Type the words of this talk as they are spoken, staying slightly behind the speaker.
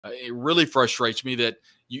It really frustrates me that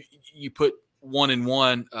you put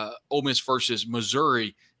 1-1 Ole Miss versus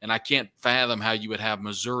Missouri, and I can't fathom how you would have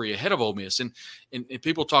Missouri ahead of Ole Miss. And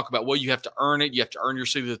people talk about, well, you have to earn it. You have to earn your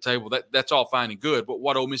seat at the table. That's all fine and good. But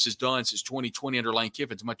what Ole Miss has done since 2020 under Lane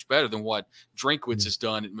Kiffin is much better than what Drinkwitz has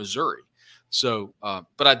done at Missouri. So,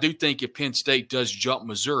 but I do think if Penn State does jump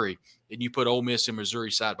Missouri and you put Ole Miss and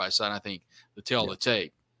Missouri side by side, I think the tail of the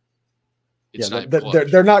tape.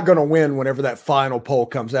 They're not going to win whenever that final poll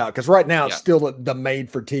comes out, because right now it's still the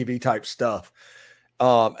made-for-TV type stuff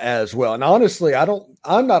as well. And honestly,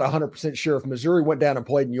 I'm not 100% sure if Missouri went down and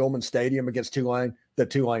played in Yulman Stadium against Tulane, that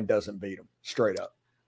Tulane doesn't beat them straight up.